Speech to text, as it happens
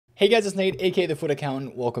Hey guys, it's Nate, aka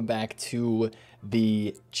TheFutAccountant. Welcome back to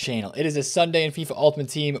the channel. It is a Sunday in FIFA Ultimate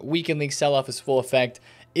Team. Weekend League sell-off is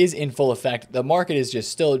in full effect. The market is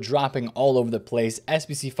just still dropping all over the place.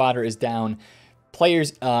 SBC fodder is down.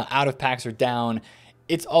 Players out of packs are down.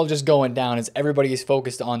 It's all just going down as everybody is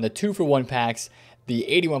focused on the 2-for-1 packs, the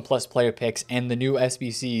 81 plus player picks, and the new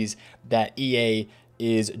SBCs that EA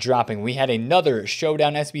is dropping. We had another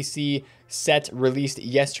Showdown SBC set released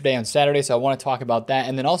yesterday on Saturday, so I want to talk about that,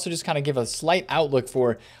 and then also just kind of give a slight outlook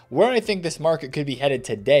for where I think this market could be headed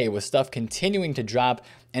today, with stuff continuing to drop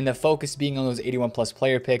and the focus being on those 81 plus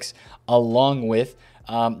player picks, along with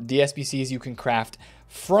the SBCs you can craft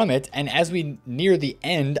from it. And as we near the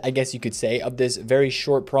end, I guess you could say, of this very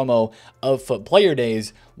short promo of FUT Player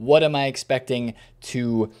Days, what am I expecting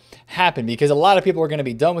to happen? Because a lot of people are going to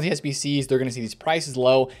be done with the SBCs. They're going to see these prices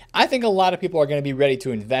low. I think a lot of people are going to be ready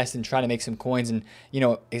to invest and try to make some coins and, you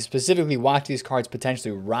know, specifically watch these cards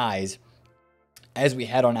potentially rise as we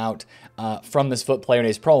head on out from this FUT Player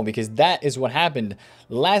Days promo, because that is what happened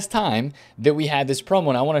last time that we had this promo.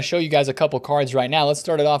 And I want to show you guys a couple cards right now. Let's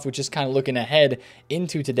start it off with just kind of looking ahead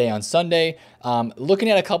into today on Sunday. Looking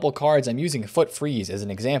at a couple cards, I'm using FUT Freeze as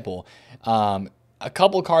an example. A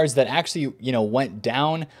couple cards that actually, you know, went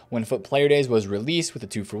down when FUT Player Days was released with the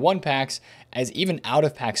 2-for-1 packs, as even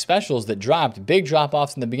out-of-pack specials that dropped, big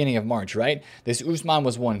drop-offs in the beginning of March, right? This Usman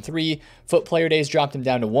was 1.3. FUT Player Days dropped him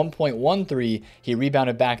down to 1.13. He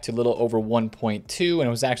rebounded back to a little over 1.2, and it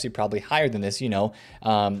was actually probably higher than this, you know.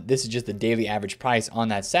 This is just the daily average price on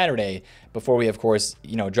that Saturday, before we, of course,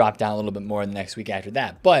 you know, drop down a little bit more in the next week after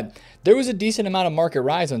that. But there was a decent amount of market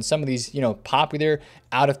rise on some of these, you know, popular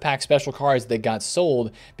out-of-pack special cards that got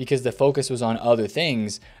sold because the focus was on other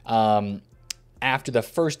things after the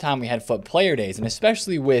first time we had FUT Player Days. And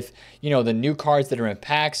especially with, you know, the new cards that are in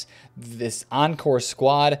packs, this Encore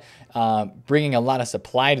squad bringing a lot of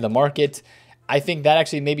supply to the market, I think that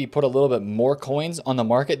actually maybe put a little bit more coins on the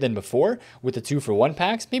market than before with the 2-for-1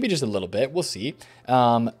 packs. Maybe just a little bit. We'll see.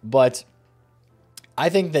 But I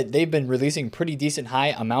think that they've been releasing pretty decent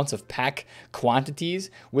high amounts of pack quantities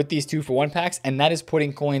with these 2-for-1 packs, and that is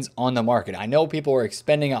putting coins on the market. I know people are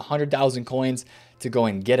expending 100,000 coins to go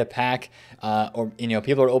and get a pack, or, you know,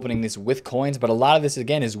 people are opening this with coins, but a lot of this,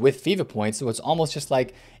 again, is with FIFA points, so it's almost just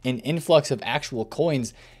like an influx of actual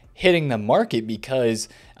coins hitting the market because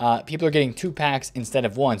people are getting 2 packs instead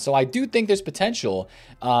of 1. So I do think there's potential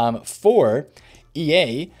for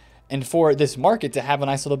EA and for this market to have a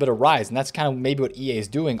nice little bit of rise. And that's kind of maybe what EA is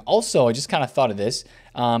doing. Also, I just kind of thought of this,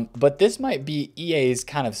 but this might be EA's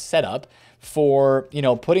kind of setup for, you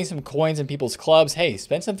know, putting some coins in people's clubs. Hey,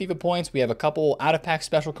 spend some FIFA points. We have a couple out-of-pack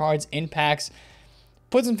special cards in packs.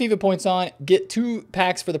 Put some FIFA points on, get 2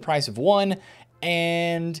 packs for the price of 1,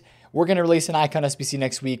 and we're going to release an Icon SBC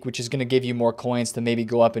next week, which is going to give you more coins to maybe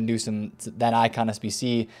go up and do that Icon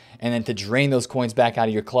SBC, and then to drain those coins back out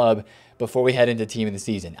of your club before we head into team of the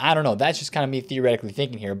season. I don't know. That's just kind of me theoretically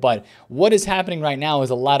thinking here. But what is happening right now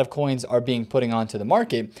is a lot of coins are being put onto the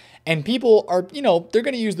market, and people are, you know, they're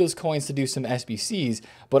going to use those coins to do some SBCs.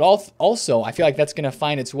 But also, I feel like that's going to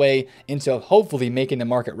find its way into hopefully making the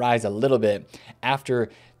market rise a little bit after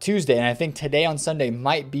Tuesday. And I think today on Sunday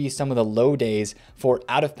might be some of the low days for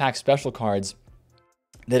out-of-pack special cards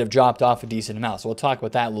that have dropped off a decent amount. So we'll talk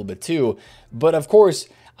about that a little bit too. But of course,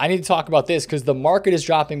 I need to talk about this because the market is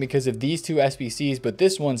dropping because of these 2 SBCs, but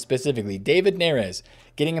this one specifically, David Neres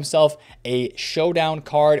getting himself a Showdown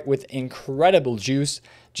card with incredible juice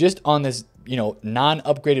just on this, you know,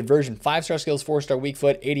 non-upgraded version. 5-star skills, 4-star weak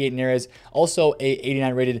foot, 88 Neres, also a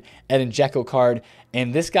 89 rated Edin Dzeko card.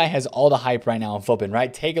 And this guy has all the hype right now on FUTBIN,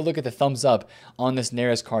 right? Take a look at the thumbs up on this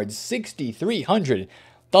Neres card. 6,300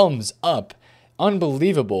 thumbs up.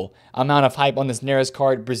 Unbelievable amount of hype on this Neres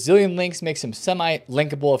card. Brazilian links makes him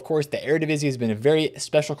semi-linkable. Of course, the Eredivisie has been a very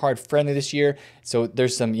special card friendly this year. So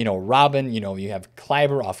there's some, you know, Robin, you know, you have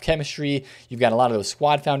Kleiber off chemistry. You've got a lot of those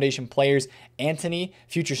squad foundation players. Anthony,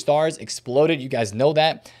 future stars, exploded. You guys know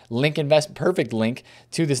that. Link invest, perfect link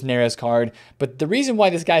to this Neres card. But the reason why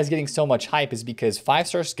this guy is getting so much hype is because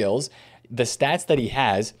 5-star skills, the stats that he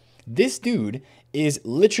has, this dude is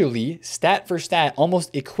literally stat for stat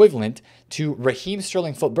almost equivalent to Raheem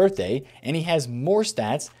Sterling FUT Birthday, and he has more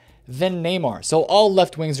stats than Neymar. So all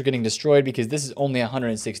left wings are getting destroyed because this is only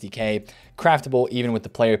 160k, craftable even with the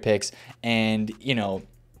player picks, and, you know,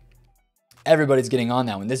 everybody's getting on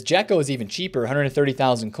that one. This Dzeko is even cheaper,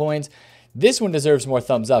 130,000 coins. This one deserves more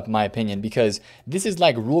thumbs up, in my opinion, because this is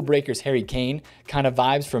like Rule Breakers Harry Kane kind of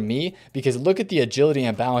vibes from me, because look at the agility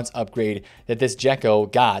and balance upgrade that this Dzeko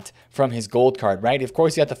got from his gold card, right? Of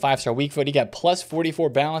course, he got the 5-star weak foot. He got plus 44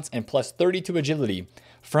 balance and plus 32 agility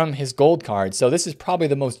from his gold card. So this is probably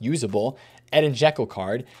the most usable Edin Dzeko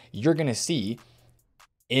card you're going to see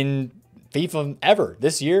in FIFA ever,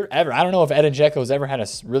 this year, ever. I don't know if Edin Dzeko has ever had a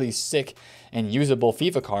really sick and usable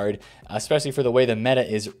FIFA card, especially for the way the meta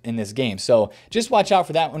is in this game. So just watch out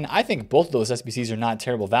for that one. I think both of those SBCs are not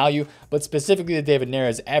terrible value, but specifically the David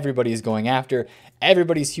Neres, everybody is going after.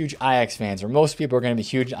 Everybody's huge Ajax fans, or most people are going to be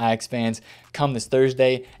huge Ajax fans come this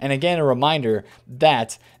Thursday. And again, a reminder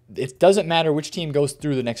that it doesn't matter which team goes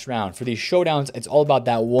through the next round. For these showdowns, it's all about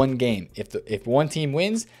that one game. If one team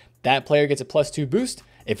wins, that player gets a +2 boost.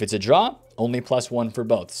 If it's a draw, only +1 for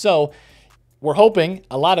both. So we're hoping,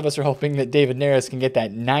 a lot of us are hoping, that David Neres can get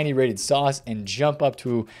that 90 rated sauce and jump up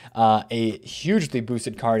to a hugely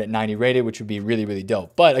boosted card at 90 rated, which would be really, really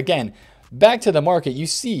dope. But again, back to the market, you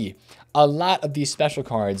see a lot of these special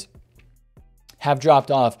cards have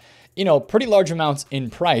dropped off, you know, pretty large amounts in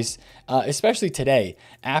price, especially today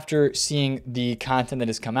after seeing the content that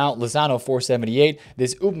has come out. Lozano 478,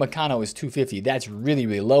 this Upamecano is 250. That's really,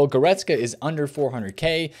 really low. Goretzka is under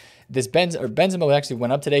 400K. This Benzema actually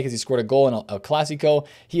went up today because he scored a goal in El Clasico.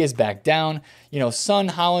 He is back down. You know, Son,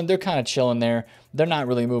 Haaland, they're kind of chilling there. They're not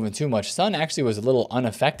really moving too much. Son actually was a little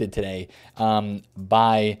unaffected today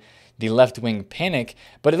by the left wing panic.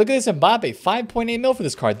 But look at this Mbappe, 5.8 mil for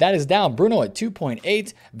this card. That is down. Bruno at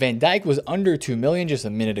 2.8. Van Dijk was under 2 million just a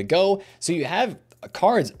minute ago. So you have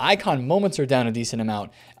cards. Icon moments are down a decent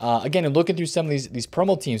amount. Again, and looking through some of these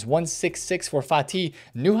promo teams, 166 for Fatih.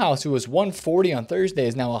 Newhouse, who was 140 on Thursday,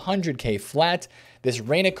 is now 100K flat. This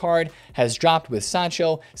Reina card has dropped with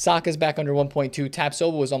Sancho. Saka's back under 1.2.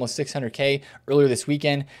 Tapsoba was almost 600K earlier this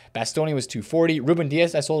weekend. Bastoni was 240. Ruben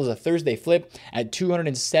Diaz I sold as a Thursday flip at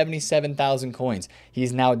 277,000 coins.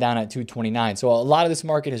 He's now down at 229. So a lot of this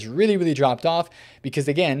market has really, really dropped off because,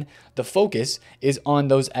 again, the focus is on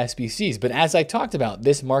those SBCs. But as I talked about,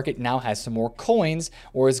 this market now has some more coins,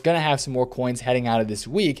 or is going to have some more coins heading out of this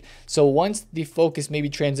week. So once the focus maybe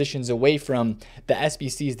transitions away from the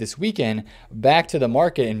SBCs this weekend back to the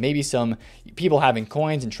market and maybe some people having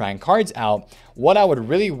coins and trying cards out, what I would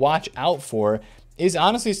really watch out for is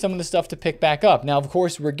honestly some of the stuff to pick back up. Now, of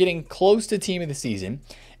course, we're getting close to team of the season,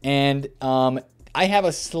 and I have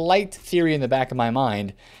a slight theory in the back of my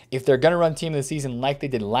mind. If they're going to run team of the season like they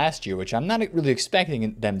did last year, which I'm not really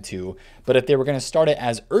expecting them to, but if they were going to start it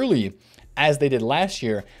as early as they did last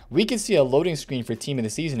year, we could see a loading screen for team of the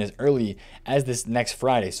season as early as this next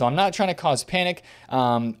Friday. So I'm not trying to cause panic,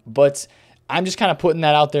 but I'm just kind of putting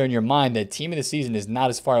that out there in your mind that team of the season is not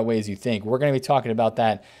as far away as you think. We're going to be talking about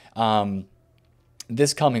that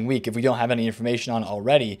this coming week if we don't have any information on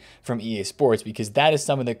already from EA Sports, because that is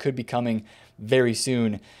something that could be coming very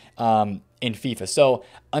soon in FIFA. So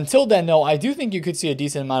until then, though, I do think you could see a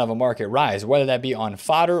decent amount of a market rise, whether that be on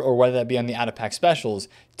fodder or whether that be on the out-of-pack specials.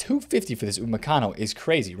 250 for this Upamecano is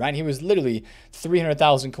crazy, right? He was literally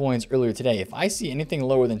 300,000 coins earlier today. If I see anything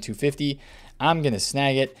lower than 250, I'm going to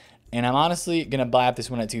snag it. And I'm honestly going to buy up this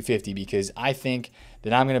one at 250 because I think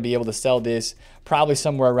that I'm going to be able to sell this probably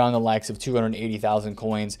somewhere around the likes of 280,000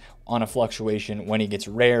 coins on a fluctuation when he gets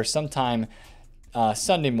rare sometime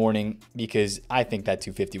Sunday morning, because I think that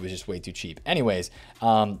 250 was just way too cheap. Anyways,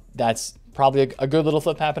 that's probably a good little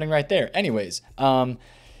flip happening right there. Anyways,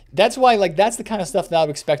 that's why, like, that's the kind of stuff that I would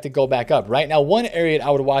expect to go back up. Right now, one area I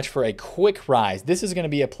would watch for a quick rise. This is going to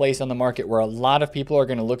be a place on the market where a lot of people are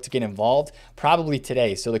going to look to get involved, probably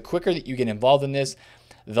today. So the quicker that you get involved in this,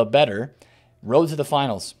 the better. Road to the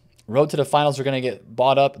finals. Road to the finals are going to get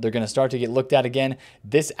bought up. They're going to start to get looked at again.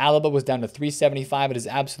 This Alaba was down to 375 at his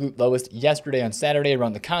absolute lowest yesterday on Saturday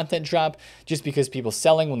around the content drop, just because people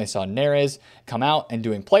selling when they saw Neres come out and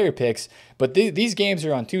doing player picks. But these games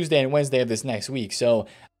are on Tuesday and Wednesday of this next week. So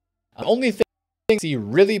the only thing I see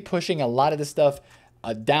really pushing a lot of this stuff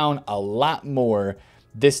down a lot more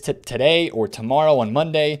today or tomorrow on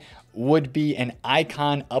Monday would be an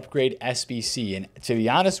Icon upgrade SBC. And to be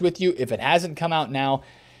honest with you, if it hasn't come out now,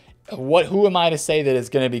 who am I to say that it's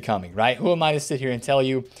going to be coming, right? Who am I to sit here and tell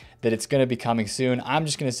you that it's going to be coming soon? I'm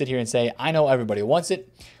just going to sit here and say, I know everybody wants it.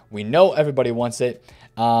 We know everybody wants it.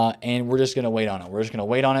 And we're just going to wait on it. We're just going to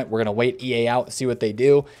wait on it. We're going to wait EA out, see what they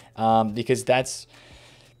do, because that's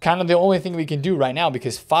kind of the only thing we can do right now,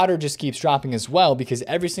 because fodder just keeps dropping as well, because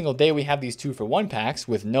every single day we have these 2-for-1 packs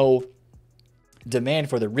with no demand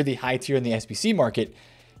for the really high tier in the SBC market.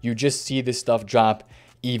 You just see this stuff drop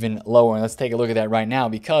even lower. And let's take a look at that right now,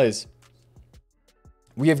 because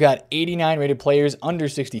we have got 89 rated players under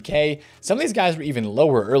 60K. Some of these guys were even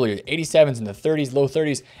lower earlier. 87s in the 30s, low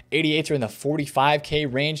 30s, 88s are in the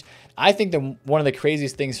 45K range. I think that one of the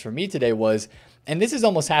craziest things for me today was And this is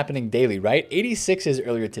almost happening daily, right? 86s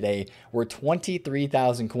earlier today were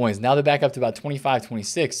 23,000 coins. Now they're back up to about 25,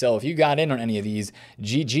 26. So if you got in on any of these,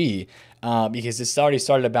 GG, because this already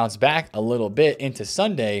started to bounce back a little bit into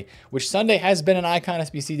Sunday, which Sunday has been an Icon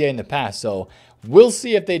SBC day in the past. So we'll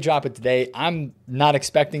see if they drop it today. I'm not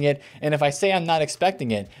expecting it. And if I say I'm not expecting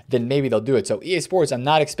it, then maybe they'll do it. So EA Sports, I'm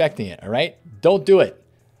not expecting it, all right? Don't do it.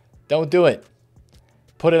 Don't do it.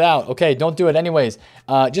 Put it out. Okay, don't do it anyways.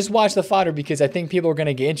 Just watch the fodder because I think people are going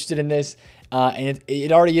to get interested in this. And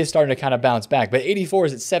it already is starting to kind of bounce back. But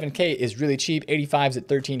 84s at 7K is really cheap. 85s at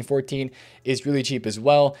 13, 14 is really cheap as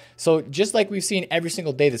well. So just like we've seen every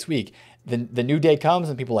single day this week, the new day comes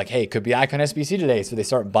and people are like, hey, it could be Icon SBC today. So they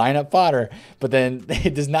start buying up fodder, but then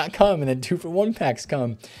it does not come. And then 2-for-1 packs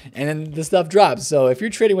come and then the stuff drops. So if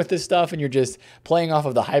you're trading with this stuff and you're just playing off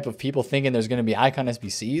of the hype of people thinking there's going to be Icon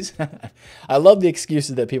SBCs, I love the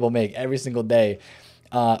excuses that people make every single day.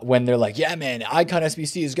 When they're like, yeah, man, Icon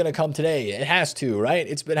SBC is going to come today. It has to, right?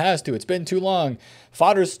 It has to. It's been too long.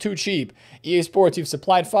 Fodder's too cheap. EA Sports, you've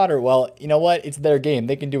supplied fodder. Well, you know what? It's their game.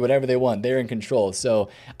 They can do whatever they want. They're in control. So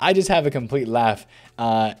I just have a complete laugh.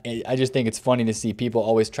 I just think it's funny to see people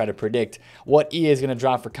always try to predict what EA is going to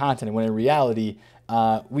drop for content when in reality,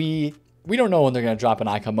 we don't know when they're going to drop an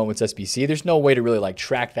Icon Moments SBC. There's no way to really like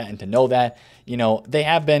track that and to know that. You know, they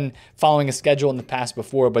have been following a schedule in the past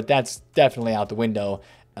before, but that's definitely out the window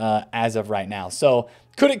as of right now. So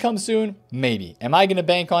could it come soon? Maybe. Am I going to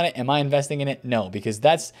bank on it? Am I investing in it? No, because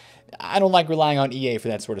I don't like relying on EA for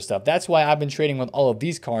that sort of stuff. That's why I've been trading with all of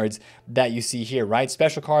these cards that you see here, right?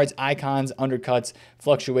 Special cards, icons, undercuts,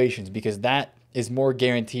 fluctuations, because that is more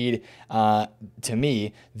guaranteed to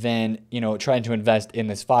me than, you know, trying to invest in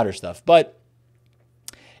this fodder stuff. But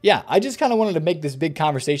yeah, I just kind of wanted to make this big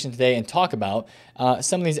conversation today and talk about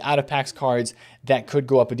some of these out-of-packs cards that could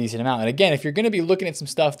go up a decent amount. And again, if you're going to be looking at some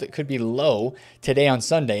stuff that could be low today on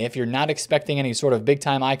Sunday, if you're not expecting any sort of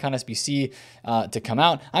big-time Icon SBC to come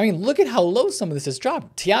out, I mean, look at how low some of this has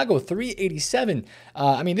dropped. Thiago, 387.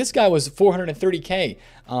 I mean, this guy was 430K,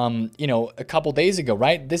 you know, a couple days ago,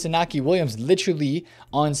 right? This Inaki Williams literally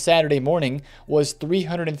on Saturday morning was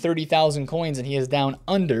 330,000 coins, and he is down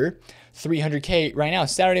under 300K right now.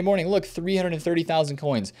 Saturday morning, look, 330,000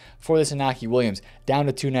 coins for this Inaki Williams, down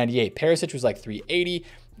to 298. Perisic was like 380,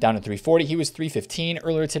 down to 340. He was 315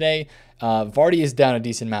 earlier today. Vardy is down a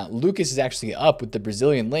decent amount. Lucas is actually up with the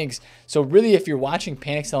Brazilian links. So really, if you're watching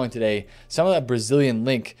panic selling today, some of that Brazilian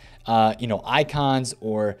link, you know, icons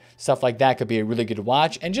or stuff like that could be a really good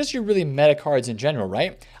watch. And just your really meta cards in general,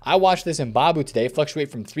 right? I watched this in Babu today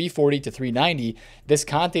fluctuate from 340 to 390. This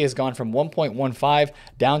Conte has gone from 1.15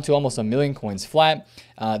 down to almost a million coins flat.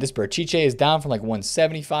 This Berchiche is down from like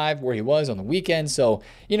 175 where he was on the weekend. So,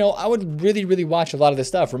 you know, I would really, really watch a lot of this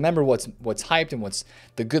stuff. Remember what's hyped and what's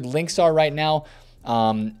the good links are right now,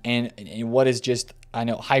 and what is just, I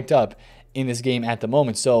know, hyped up in this game at the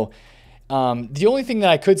moment. So the only thing that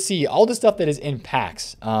I could see, all the stuff that is in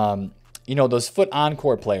packs, you know, those Foot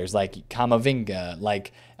Encore players like Kamavinga,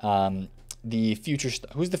 like the future,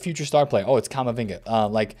 who's the future star player? Oh, it's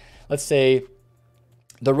Kamavinga. Like, let's say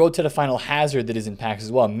the road to the final Hazard that is in packs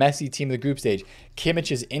as well. Messi, team of the group stage.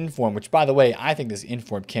 Kimmich is in form, which, by the way, I think this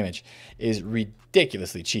informed Kimmich is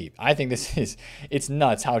ridiculously cheap. I think it's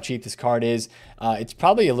nuts how cheap this card is. It's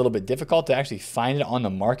probably a little bit difficult to actually find it on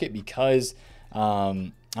the market because I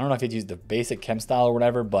don't know if you'd use the basic chem style or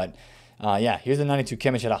whatever, but yeah, here's the 92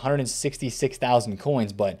 Kimmich at 166,000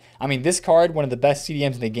 coins. But I mean, this card, one of the best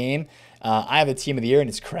CDMs in the game. I have a team of the year and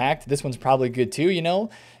it's cracked. This one's probably good too, you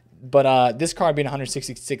know. But this card being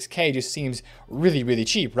 166K just seems really, really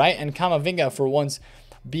cheap, right? And Kamavinga, for once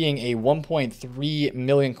being a 1.3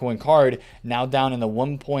 million coin card, now down in the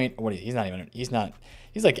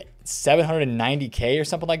he's like 790K or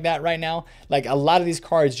something like that right now. Like, a lot of these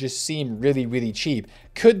cards just seem really, really cheap.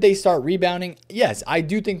 Could they start rebounding? Yes, I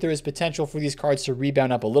do think there is potential for these cards to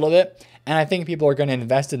rebound up a little bit, and I think people are going to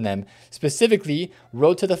invest in them. Specifically,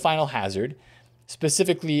 Road to the Final Hazard,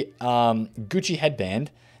 specifically Gucci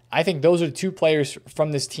Headband. I think those are the two players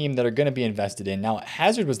from this team that are going to be invested in. Now,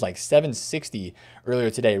 Hazard was like 760 earlier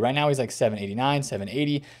today. Right now, he's like 789,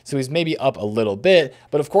 780. So he's maybe up a little bit.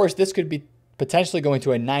 But of course, this could be potentially going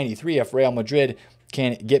to a 93 if Real Madrid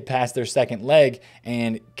can get past their second leg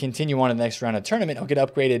and continue on to the next round of tournament. He'll get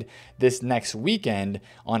upgraded this next weekend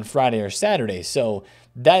on Friday or Saturday. So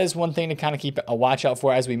that is one thing to kind of keep a watch out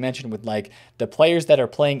for, as we mentioned, with like the players that are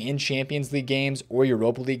playing in Champions League games or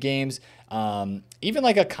Europa League games. Even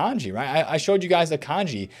like Akanji, right? I showed you guys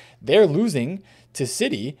Akanji. They're losing to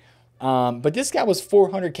City. But this guy was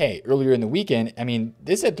 400K earlier in the weekend. I mean,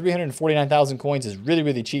 this at 349,000 coins is really,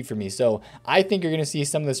 really cheap for me. So I think you're going to see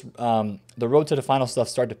some of this, the road to the final stuff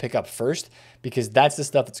start to pick up first, because that's the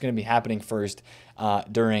stuff that's going to be happening first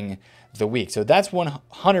during the week. So that's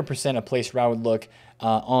 100% a place where I would look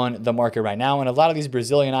on the market right now. And a lot of these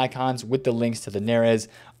Brazilian icons with the links to the Neres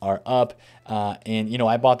are up. And, you know,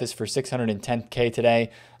 I bought this for 610K today.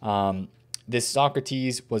 This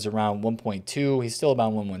Socrates was around 1.2. He's still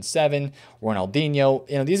about 117. Ronaldinho.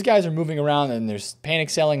 You know, these guys are moving around and there's panic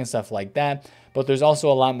selling and stuff like that. But there's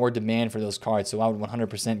also a lot more demand for those cards. So I would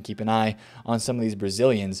 100% keep an eye on some of these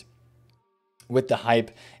Brazilians with the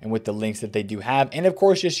hype and with the links that they do have. And of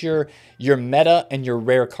course, just your meta and your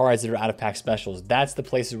rare cards that are out of pack specials. That's the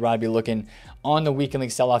places where I'd be looking on the weekend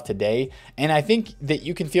league sell-off today. And I think that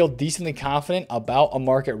you can feel decently confident about a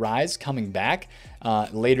market rise coming back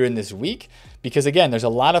later in this week, because again, there's a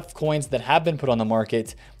lot of coins that have been put on the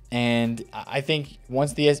market. And I think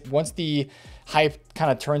once the hype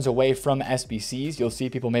kind of turns away from SBCs, you'll see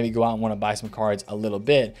people maybe go out and want to buy some cards a little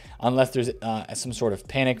bit, unless there's some sort of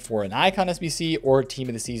panic for an Icon SBC or team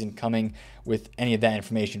of the season coming with any of that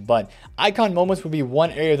information. But Icon moments would be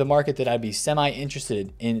one area of the market that I'd be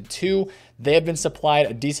semi-interested in. Two, they have been supplied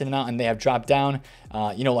a decent amount and they have dropped down.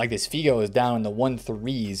 You know, like this Figo is down in the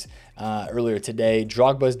 1.3s earlier today.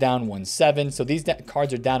 Drogba's down 1.7. So these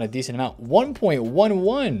cards are down a decent amount.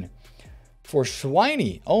 1.11 for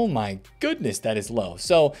Schweini. Oh my goodness, that is low.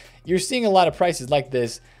 So you're seeing a lot of prices like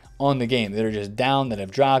this on the game that are just down, that have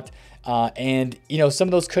dropped. And, you know, some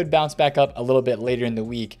of those could bounce back up a little bit later in the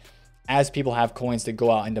week as people have coins to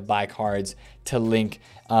go out and to buy cards to link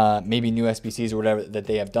maybe new SBCs or whatever that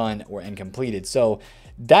they have done and completed. So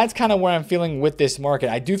that's kind of where I'm feeling with this market.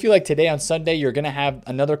 I do feel like today on Sunday, you're going to have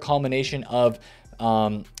another culmination of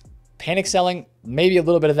panic selling, maybe a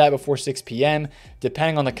little bit of that before 6 p.m.,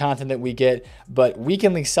 depending on the content that we get, but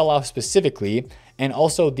weekend league sell-off specifically, and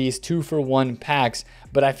also these 2-for-1 packs.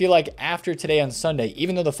 But I feel like after today on Sunday,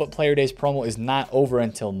 even though the Foot Player Days promo is not over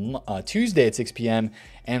until Tuesday at 6 p.m.,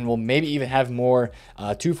 and we'll maybe even have more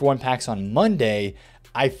 2-for-1 packs on Monday,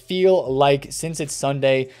 I feel like since it's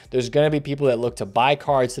Sunday, there's going to be people that look to buy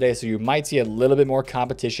cards today, so you might see a little bit more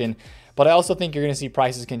competition. But I also think you're going to see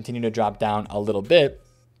prices continue to drop down a little bit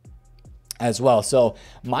as well. So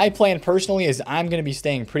my plan personally is I'm going to be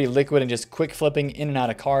staying pretty liquid and just quick flipping in and out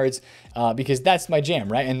of cards because that's my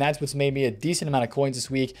jam, right? And that's what's made me a decent amount of coins this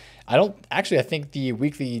week. I think the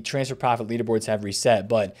weekly transfer profit leaderboards have reset,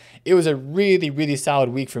 but it was a really, really solid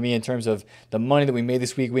week for me in terms of the money that we made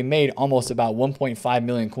this week. We made almost about 1.5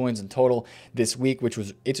 million coins in total this week, which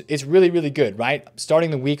was, it's really, really good, right? Starting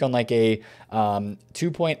the week on like a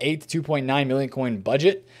 2.8 to 2.9 million coin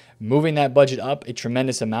budget, moving that budget up a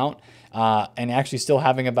tremendous amount. And actually still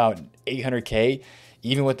having about 800K,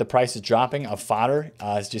 even with the prices dropping of fodder,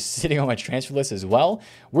 is just sitting on my transfer list as well.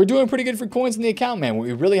 We're doing pretty good for coins in the account, man.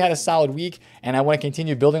 We really had a solid week, and I want to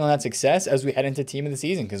continue building on that success as we head into team of the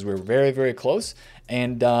season because we're very, very close.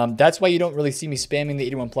 And that's why you don't really see me spamming the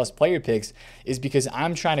 81 plus player picks, is because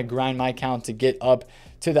I'm trying to grind my account to get up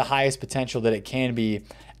to the highest potential that it can be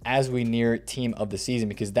as we near team of the season,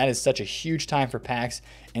 because that is such a huge time for packs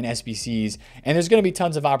and SBCs, and there's going to be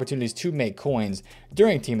tons of opportunities to make coins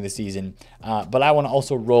during team of the season, but I want to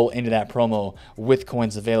also roll into that promo with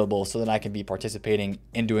coins available so that I can be participating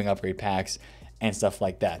in doing upgrade packs and stuff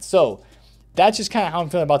like that. So that's just kind of how I'm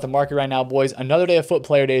feeling about the market right now, boys. Another day of Foot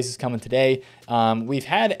Player Days is coming today. We've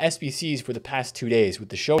had SBCs for the past 2 days with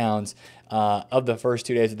the showdowns of the first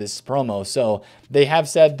 2 days of this promo. So they have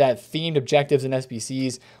said that themed objectives and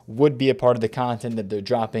SBCs would be a part of the content that they're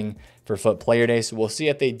dropping for Foot Player Day. So we'll see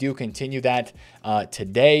if they do continue that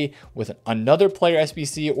today with another player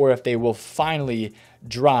SBC, or if they will finally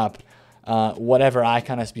drop whatever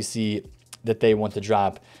Icon SBC that they want to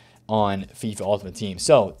drop on FIFA Ultimate Team.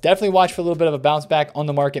 So definitely watch for a little bit of a bounce back on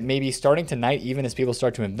the market, maybe starting tonight, even as people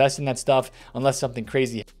start to invest in that stuff, unless something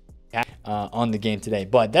crazy on the game today.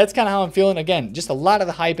 But that's kind of how I'm feeling. Again, just a lot of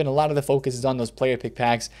the hype and a lot of the focus is on those player pick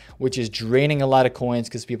packs, which is draining a lot of coins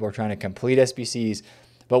because people are trying to complete SBCs.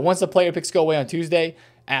 But once the player picks go away on Tuesday,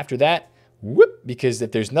 after that, whoop, because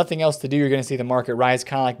if there's nothing else to do, you're going to see the market rise,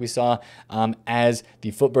 kind of like we saw as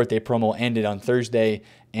the Foot Birthday promo ended on Thursday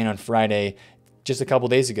and on Friday just a couple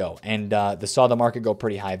days ago, and saw the market go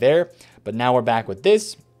pretty high there. But now we're back with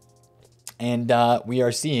this, and we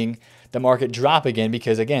are seeing the market drop again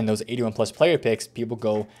because, again, those 81 plus player picks, people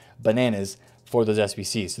go bananas for those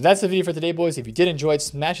SBCs. So that's the video for today, boys. If you did enjoy it,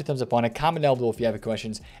 smash a thumbs up on it, comment down below if you have any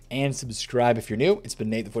questions, and subscribe if you're new. It's been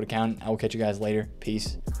Nate, the Foot Accountant. I will catch you guys later.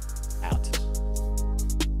 Peace out.